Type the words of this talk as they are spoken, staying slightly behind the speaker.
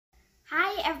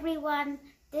Hi everyone,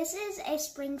 this is a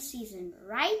spring season,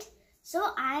 right?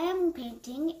 So I am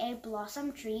painting a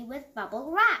blossom tree with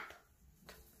bubble wrap.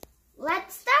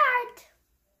 Let's start!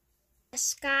 The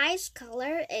sky's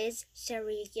color is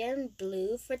cerulean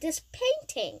blue for this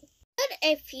painting. Put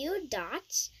a few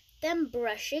dots, then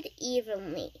brush it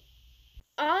evenly.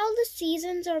 All the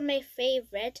seasons are my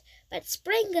favorite, but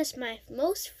spring is my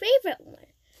most favorite one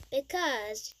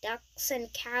because ducks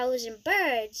and cows and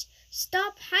birds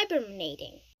stop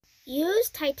hibernating. Use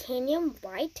titanium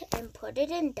white and put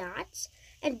it in dots,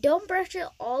 and don't brush it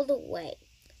all the way.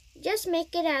 Just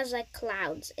make it as like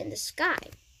clouds in the sky.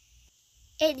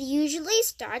 It usually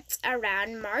starts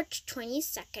around March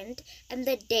 22nd and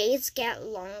the days get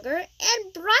longer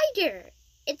and brighter.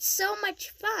 It's so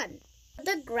much fun. For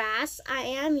the grass, I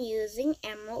am using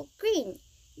emerald green.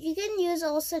 You can use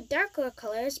also darker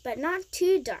colors, but not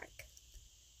too dark.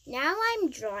 Now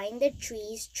I'm drawing the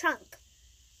tree's trunk.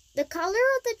 The color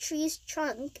of the tree's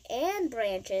trunk and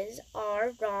branches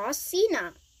are raw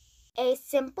sienna. A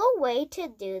simple way to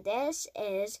do this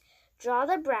is draw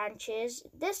the branches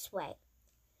this way.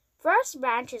 First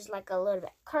branch is like a little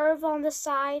bit curve on the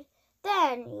side,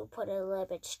 then you put it a little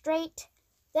bit straight,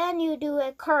 then you do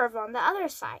a curve on the other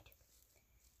side.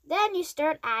 Then you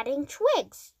start adding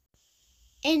twigs.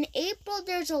 In April,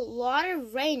 there's a lot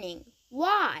of raining.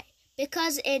 Why?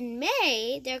 Because in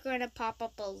May, they're going to pop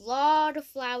up a lot of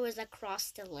flowers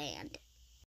across the land.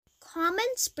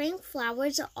 Common spring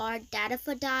flowers are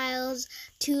daffodils,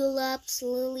 tulips,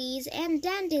 lilies, and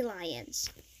dandelions.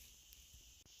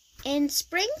 In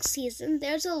spring season,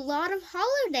 there's a lot of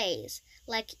holidays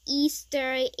like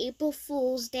Easter, April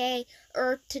Fool's Day,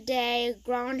 Earth Day,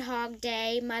 Groundhog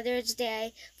Day, Mother's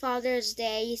Day, Father's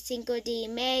Day, Cinco de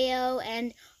Mayo,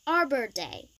 and Arbor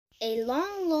Day. A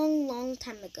long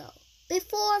time ago,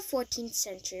 before 14th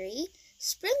century,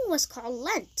 spring was called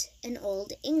Lent in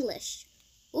Old English.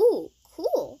 Ooh,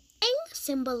 cool! Spring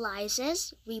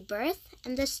symbolizes rebirth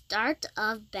and the start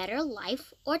of better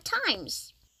life or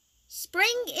times.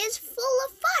 Spring is full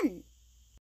of fun.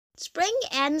 Spring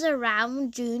ends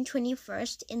around June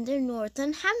 21st in the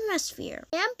northern hemisphere.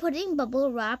 I am putting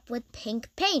bubble wrap with pink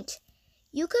paint.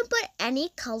 You can put any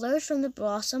colors from the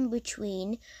blossom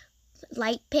between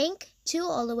light pink to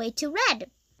all the way to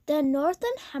red. The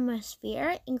northern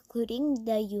hemisphere, including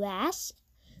the US,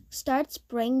 starts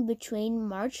spring between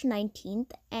March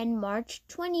 19th and March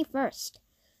 21st.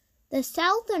 The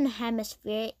southern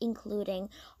hemisphere, including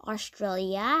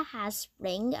Australia, has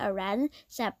spring around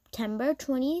September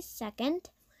 22nd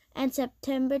and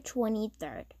September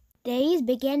 23rd. Days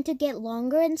begin to get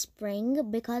longer in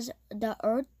spring because the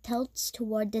earth tilts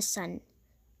toward the sun.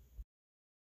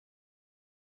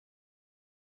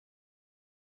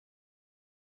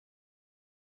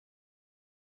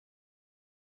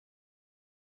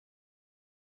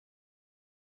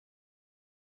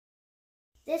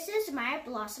 This is my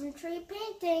blossom tree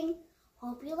painting.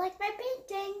 Hope you like my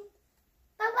painting.